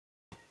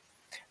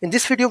In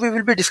this video, we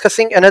will be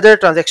discussing another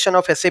transaction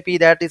of SAP,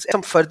 that is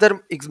some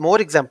further more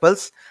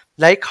examples,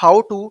 like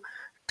how to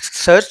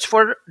search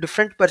for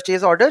different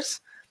purchase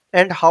orders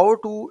and how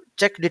to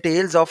check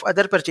details of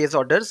other purchase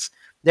orders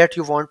that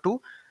you want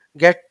to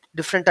get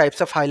different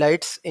types of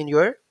highlights in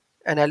your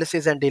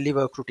analysis and daily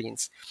work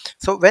routines.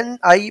 So when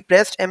I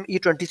pressed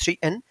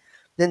ME23N,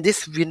 then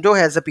this window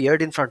has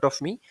appeared in front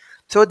of me.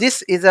 So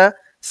this is a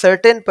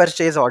certain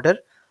purchase order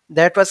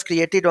that was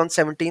created on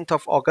 17th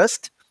of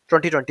August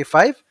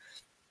 2025,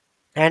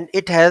 and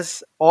it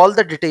has all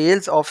the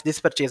details of this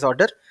purchase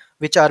order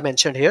which are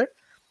mentioned here.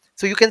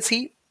 So you can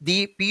see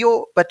the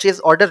PO purchase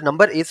order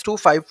number is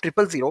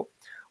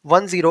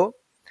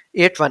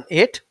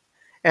 2500010818,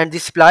 and the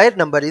supplier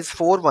number is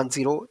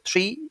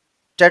 4103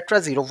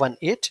 tetra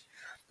 018,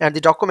 and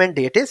the document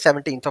date is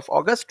 17th of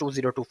August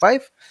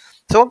 2025.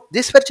 So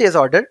this purchase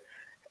order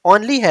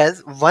only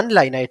has one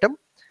line item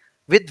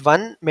with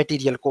one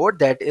material code,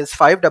 that is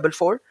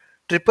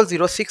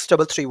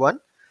 54400063331,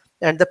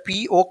 and the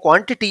PO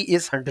quantity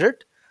is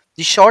 100.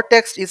 The short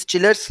text is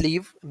chiller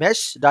sleeve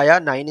mesh dia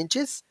 9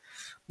 inches.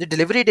 The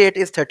delivery date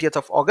is 30th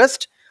of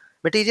August.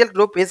 Material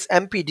group is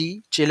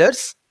MPD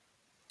chillers.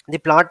 The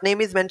plant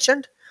name is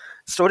mentioned.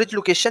 Storage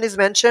location is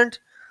mentioned.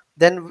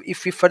 Then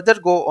if we further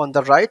go on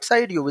the right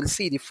side, you will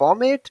see the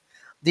format,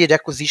 the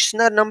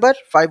requisitioner number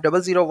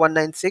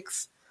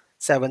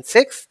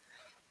 500019676.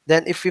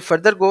 Then if we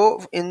further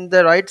go in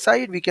the right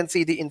side, we can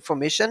see the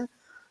information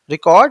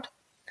record.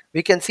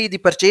 We can see the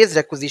purchase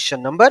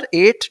requisition number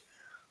 8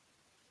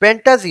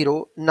 Penta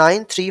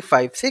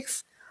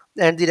 09356,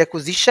 and the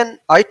requisition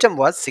item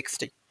was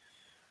 60.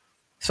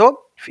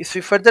 So if we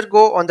further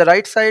go on the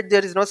right side,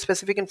 there is no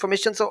specific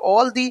information. So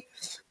all the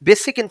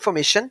basic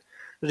information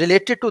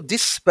related to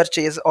this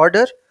purchase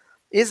order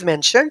is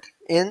mentioned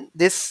in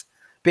this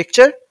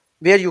picture,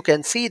 where you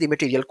can see the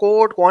material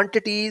code,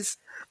 quantities,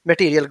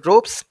 material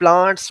groups,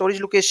 plant,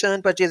 storage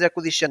location, purchase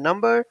acquisition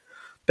number,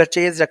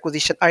 purchase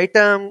acquisition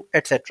item,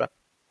 etc.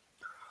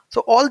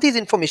 So all these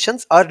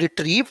informations are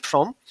retrieved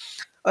from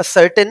a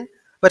certain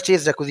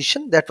purchase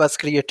requisition that was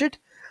created,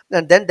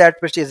 and then that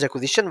purchase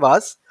requisition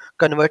was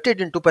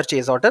converted into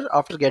purchase order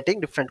after getting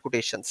different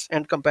quotations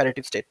and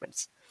comparative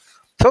statements.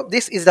 So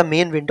this is the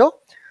main window.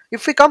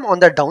 If we come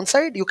on the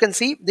downside, you can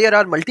see there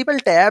are multiple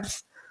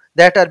tabs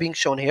that are being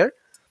shown here.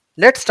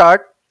 Let's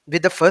start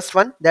with the first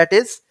one, that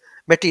is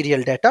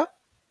material data.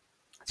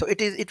 So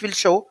it will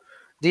show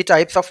the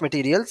types of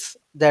materials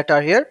that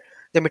are here.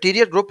 The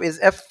material group is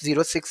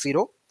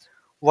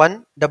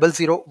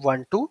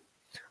F060100012.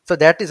 So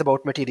that is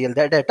about material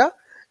data.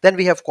 Then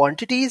we have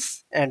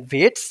quantities and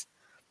weights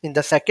in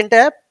the second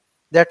tab,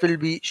 that will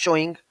be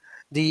showing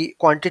the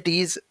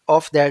quantities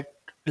of that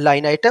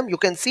line item. You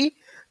can see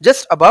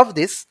just above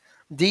this,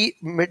 the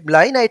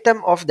line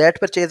item of that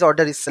purchase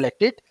order is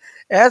selected,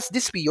 as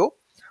this PO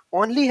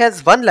only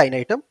has one line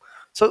item.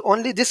 So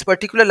only this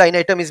particular line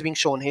item is being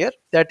shown here,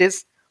 that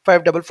is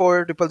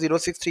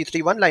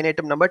 54400063331, line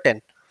item number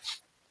 10.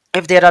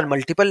 If there are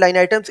multiple line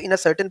items in a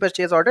certain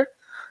purchase order,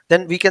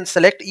 then we can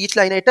select each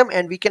line item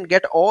and we can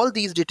get all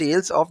these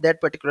details of that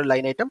particular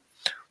line item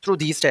through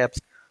these tabs.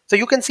 So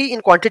you can see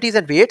in quantities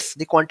and weights,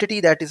 the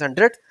quantity that is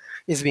 100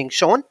 is being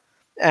shown,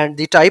 and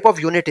the type of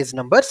unit is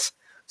numbers.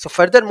 So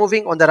further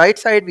moving on the right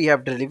side, we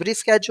have delivery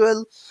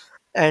schedule,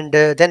 and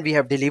then we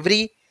have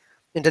delivery.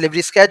 In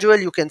delivery schedule,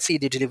 you can see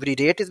the delivery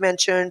date is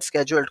mentioned,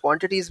 scheduled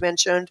quantity is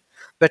mentioned,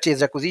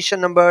 purchase acquisition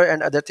number,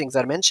 and other things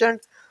are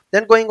mentioned.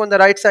 Then going on the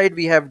right side,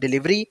 we have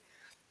delivery,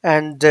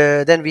 and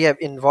then we have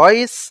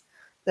invoice,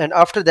 and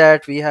after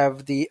that we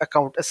have the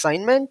account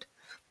assignment.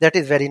 That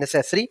is very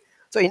necessary.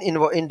 So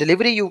in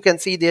delivery, you can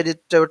see there is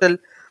total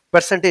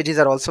percentages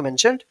are also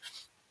mentioned.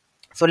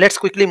 So let's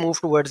quickly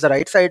move towards the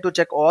right side to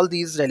check all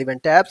these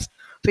relevant tabs.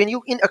 So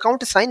in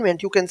account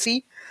assignment, you can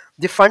see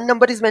the fund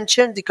number is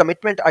mentioned, the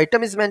commitment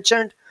item is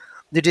mentioned,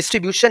 the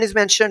distribution is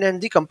mentioned, and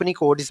the company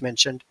code is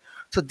mentioned.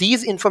 So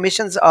these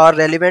informations are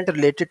relevant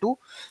related to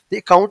the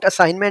account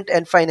assignment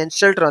and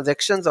financial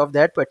transactions of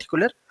that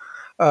particular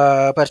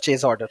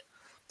purchase order.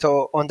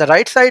 So on the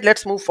right side,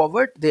 let's move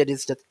forward. There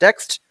is the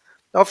text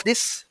of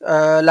this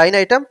line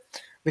item,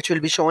 which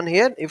will be shown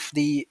here if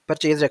the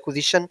purchase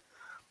requisitioner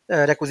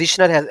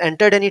has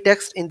entered any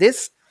text in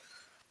this.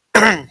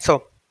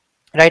 So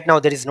right now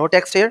there is no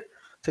text here.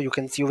 So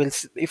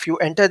if you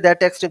enter that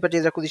text in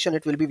purchase requisition,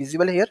 it will be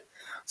visible here.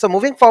 So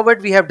moving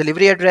forward, we have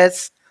delivery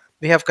address,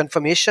 we have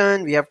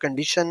confirmation, we have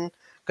condition,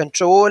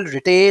 control,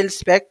 retail,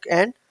 spec,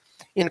 and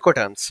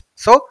Incoterms.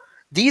 So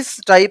these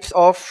types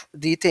of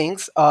the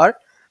things are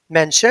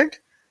mentioned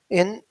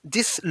in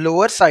this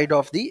lower side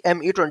of the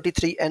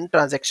ME23N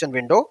transaction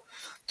window.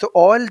 So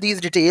all these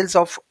details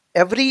of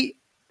every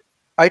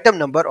item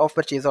number of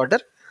purchase order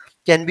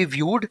can be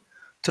viewed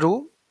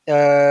through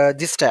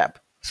this tab.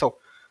 So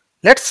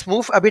let's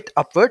move a bit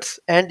upwards,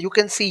 and you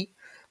can see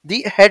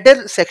the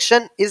header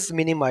section is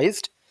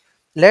minimized.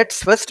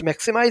 Let's first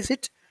maximize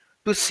it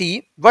to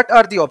see what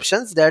are the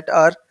options that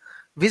are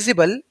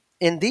visible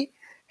in the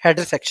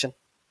header section.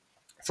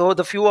 So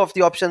the few of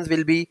the options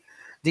will be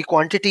the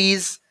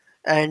quantities,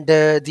 and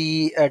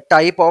the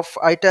type of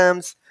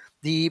items,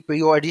 the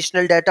your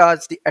additional data,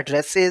 the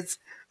addresses,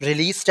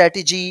 release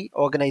strategy,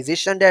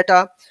 organization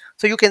data.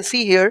 So you can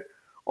see here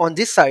on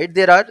this side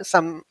there are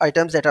some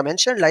items that are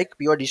mentioned like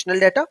your additional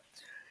data,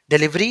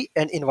 delivery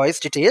and invoice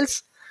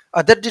details,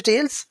 other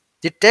details,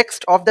 the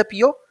text of the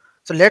PO.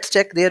 So let's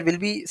check, there will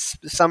be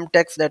some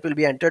text that will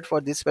be entered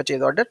for this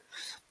purchase order.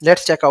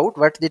 Let's check out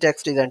what the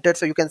text is entered.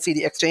 So you can see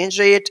the exchange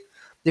rate,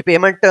 the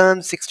payment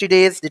terms, 60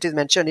 days, that is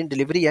mentioned in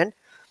delivery and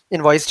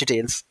invoice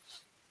details.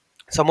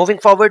 So moving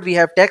forward, we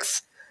have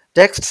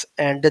texts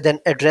and then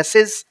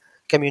addresses,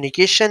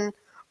 communication,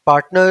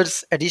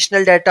 partners,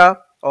 additional data,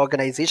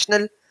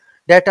 organizational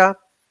data,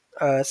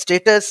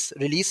 status,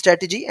 release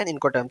strategy, and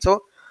Incoterm.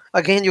 So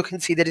again, you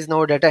can see there is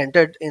no data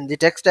entered in the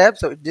text tab.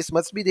 So this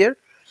must be there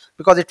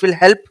because it will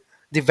help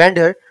the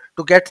vendor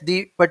to get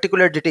the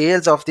particular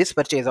details of this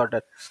purchase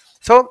order.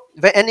 So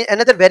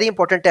another very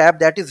important tab,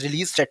 that is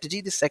release strategy,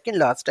 the second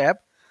last tab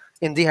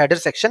in the header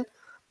section.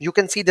 You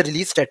can see the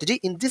release strategy.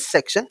 In this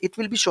section, it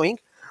will be showing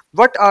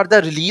what are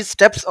the release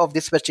steps of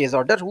this purchase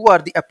order, who are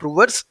the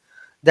approvers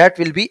that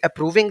will be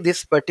approving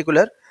this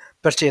particular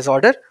purchase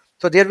order.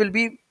 So there will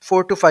be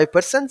 4 to 5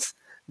 persons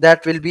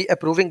that will be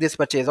approving this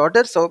purchase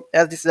order. So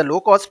as this is a low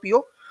cost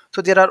PO,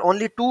 so there are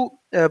only two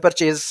PO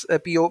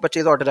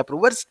purchase order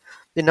approvers.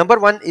 The number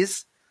one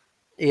is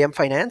AM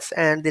Finance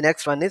and the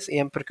next one is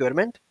AM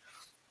Procurement.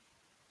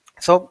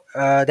 So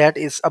that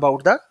is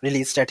about the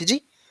release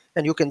strategy,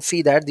 and you can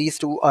see that these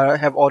two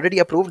have already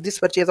approved this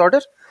purchase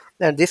order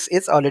and this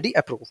is already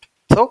approved.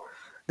 So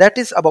that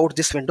is about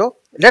this window.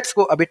 Let's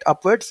go a bit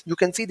upwards. You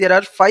can see there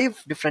are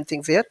 5 different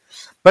things here.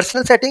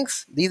 Personal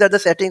settings, these are the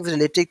settings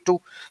related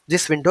to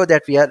this window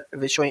that we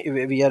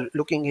are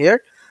looking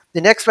here.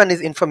 The next one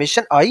is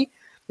information I.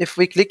 If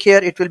we click here,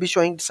 it will be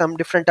showing some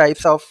different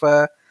types of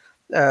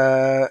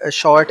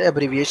short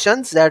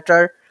abbreviations that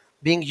are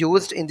being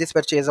used in this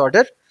purchase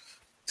order.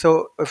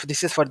 So if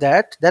this is for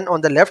that, then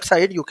on the left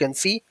side you can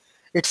see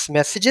its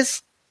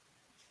messages,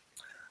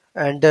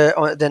 and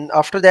then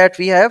after that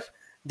we have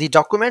the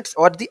documents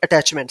or the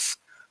attachments.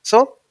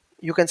 So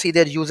you can see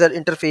their user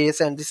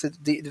interface, and this is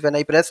the, when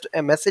I pressed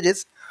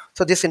messages,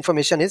 so this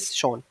information is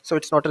shown, so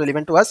it's not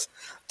relevant to us.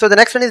 So the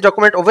next one is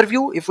document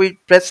overview. If we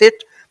press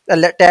it,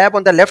 a tab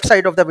on the left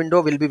side of the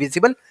window will be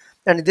visible,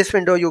 and in this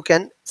window you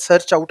can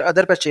search out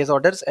other purchase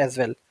orders as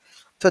well.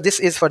 So this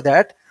is for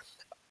that.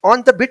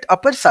 On the bit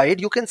upper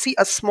side, you can see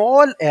a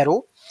small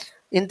arrow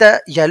in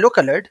the yellow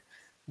colored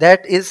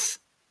that is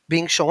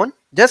being shown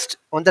just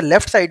on the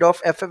left side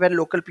of FFL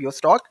local PO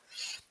stock.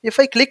 If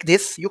I click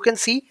this, you can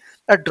see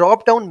a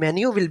drop down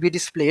menu will be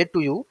displayed to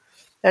you,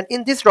 and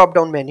in this drop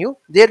down menu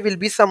there will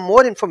be some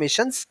more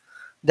informations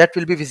that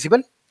will be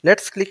visible.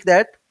 Let's click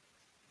that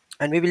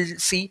and we will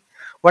see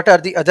what are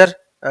the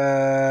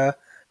other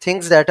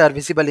things that are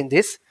visible in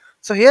this.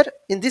 So here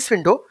in this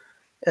window,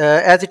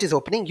 as it is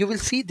opening, you will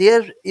see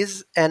there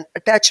is an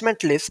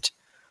attachment list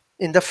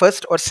in the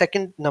first or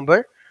second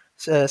number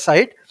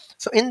side.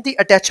 So in the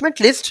attachment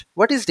list,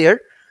 what is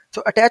there?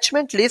 So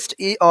attachment list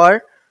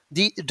are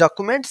the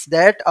documents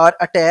that are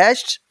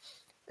attached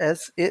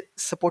as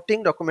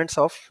supporting documents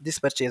of this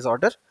purchase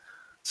order.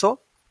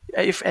 So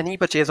if any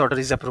purchase order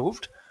is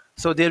approved,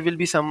 so there will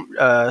be some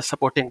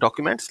supporting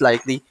documents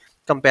like the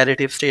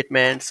comparative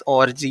statements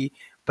or the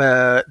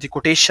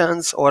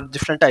quotations or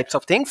different types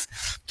of things.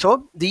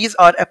 So these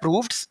are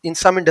approved. In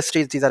some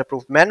industries these are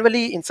approved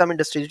manually, in some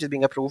industries it is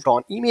being approved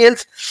on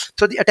emails.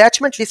 So the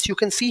attachment list, you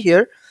can see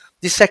here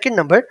the second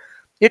number,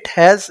 it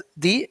has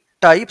the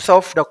types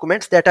of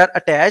documents that are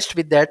attached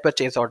with that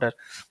purchase order.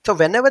 So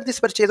whenever this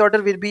purchase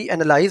order will be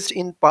analyzed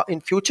in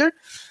future,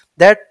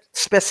 that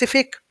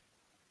specific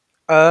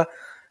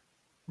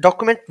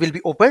document will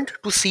be opened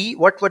to see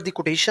what were the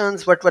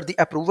quotations, what were the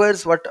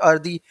approvers, what are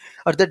the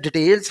other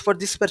details for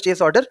this purchase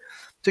order.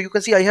 So you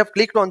can see I have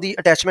clicked on the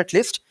attachment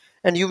list,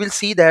 and you will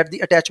see that the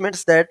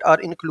attachments that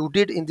are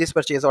included in this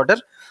purchase order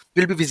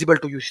will be visible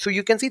to you. So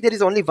you can see there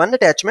is only one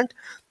attachment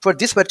for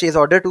this purchase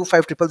order to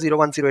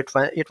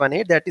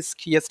 500010818, that is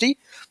KST,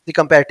 the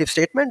comparative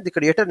statement. The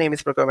creator name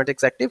is Procurement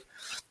Executive,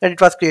 and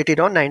it was created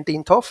on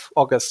 19th of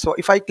August. So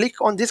if I click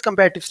on this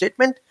comparative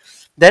statement,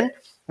 then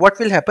what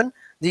will happen?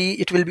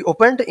 It will be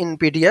opened in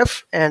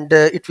PDF, and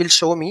it will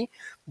show me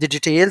the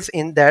details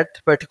in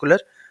that particular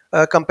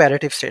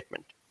comparative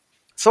statement.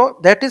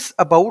 So that is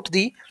about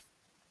the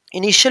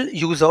initial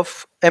use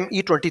of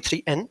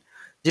ME23N,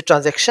 the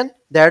transaction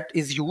that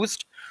is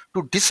used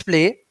to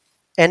display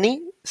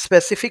any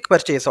specific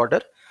purchase order.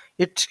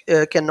 It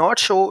cannot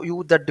show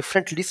you the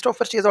different list of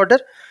purchase order.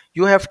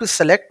 You have to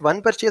select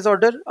one purchase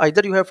order.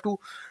 Either you have to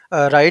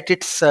write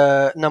its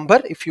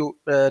number. If you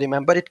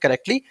remember it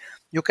correctly,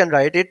 you can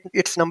write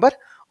its number,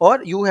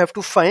 or you have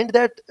to find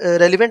that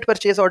relevant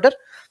purchase order,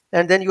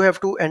 and then you have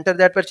to enter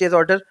that purchase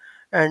order,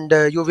 and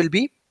you will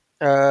be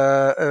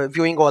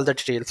viewing all the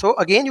details. So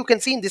again, you can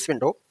see in this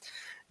window,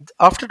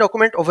 after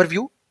document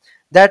overview,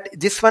 that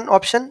this one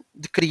option,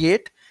 the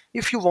create,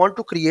 if you want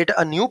to create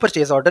a new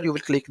purchase order, you will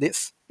click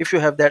this if you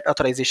have that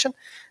authorization.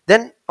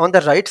 Then on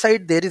the right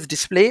side there is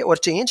display or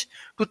change.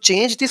 To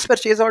change this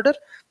purchase order,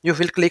 you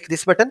will click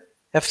this button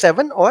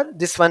F7, or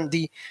this one,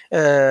 the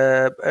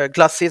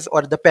glasses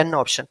or the pen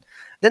option.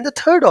 Then the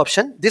third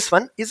option, this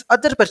one, is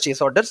other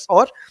purchase orders,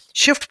 or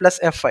shift plus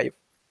F5.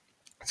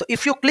 So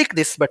if you click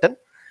this button,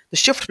 the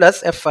shift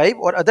plus F5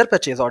 or other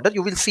purchase order,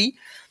 you will see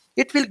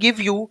it will give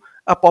you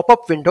a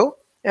pop-up window,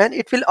 and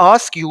it will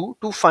ask you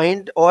to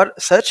find or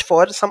search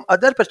for some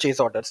other purchase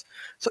orders.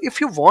 So if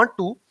you want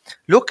to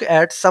look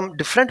at some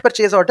different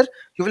purchase order,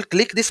 you will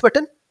click this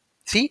button.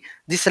 See,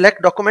 the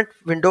select document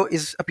window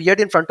is appeared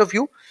in front of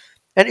you,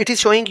 and it is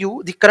showing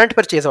you the current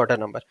purchase order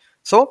number.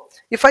 So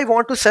if I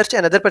want to search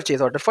another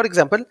purchase order, for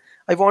example,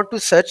 I want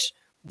to search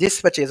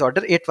this purchase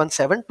order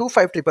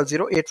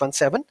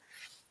 817-2500817.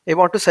 I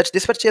want to search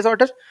this purchase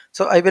order.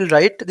 So I will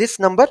write this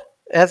number,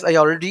 as I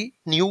already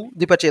knew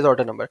the purchase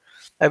order number.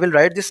 I will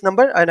write this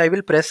number and I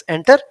will press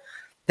enter.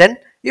 Then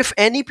if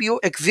any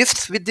PO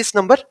exists with this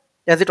number,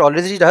 as it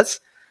already does,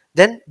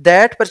 then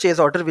that purchase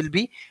order will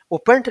be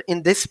opened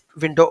in this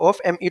window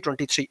of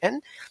ME23N,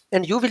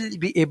 and you will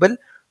be able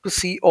to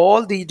see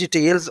all the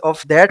details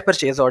of that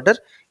purchase order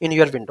in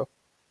your window.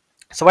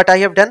 So what I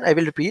have done, I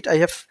will repeat. I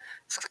have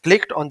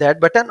clicked on that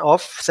button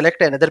of select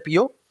another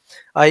PO.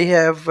 I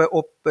have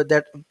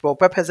that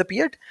pop-up has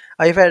appeared.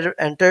 I have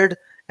entered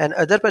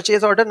another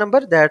purchase order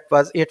number, that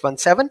was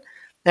 817,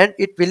 and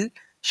it will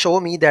show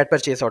me that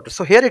purchase order.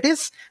 So here it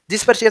is.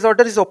 This purchase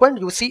order is opened.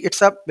 You see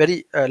it's a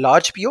very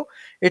large PO.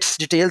 Its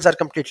details are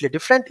completely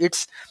different.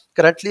 Its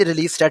currently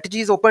release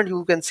strategy is opened.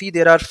 You can see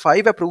there are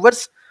 5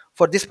 approvers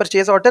for this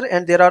purchase order,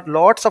 and there are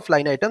lots of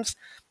line items.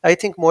 I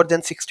think more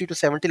than 60 to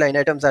 70 line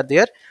items are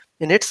there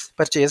in its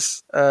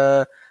purchase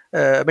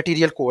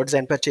material codes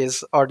and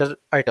purchase order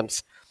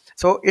items.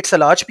 So it's a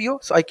large PO.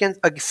 So I can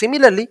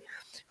similarly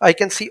I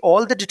can see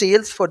all the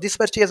details for this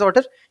purchase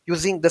order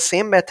using the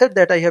same method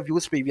that I have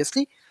used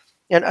previously,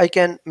 and I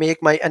can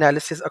make my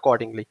analysis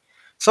accordingly.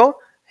 So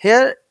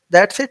here,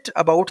 that's it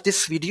about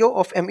this video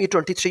of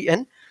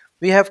ME23N.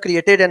 We have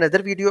created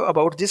another video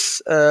about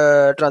this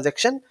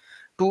transaction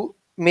to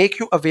make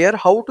you aware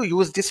how to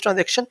use this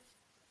transaction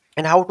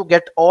and how to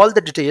get all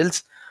the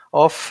details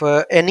of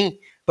any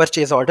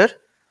purchase order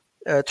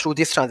through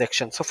this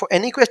transaction. So for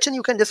any question,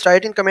 you can just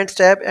write in comments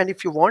tab, and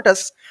if you want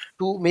us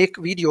to make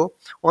video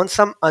on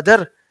some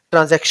other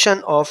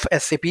transaction of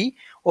SAP,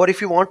 or if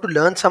you want to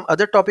learn some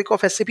other topic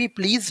of SAP,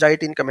 please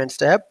write in comments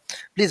tab.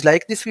 Please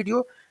like this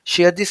video,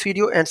 share this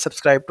video, and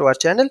subscribe to our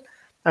channel.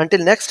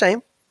 Until next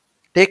time,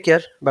 take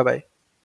care. Bye bye.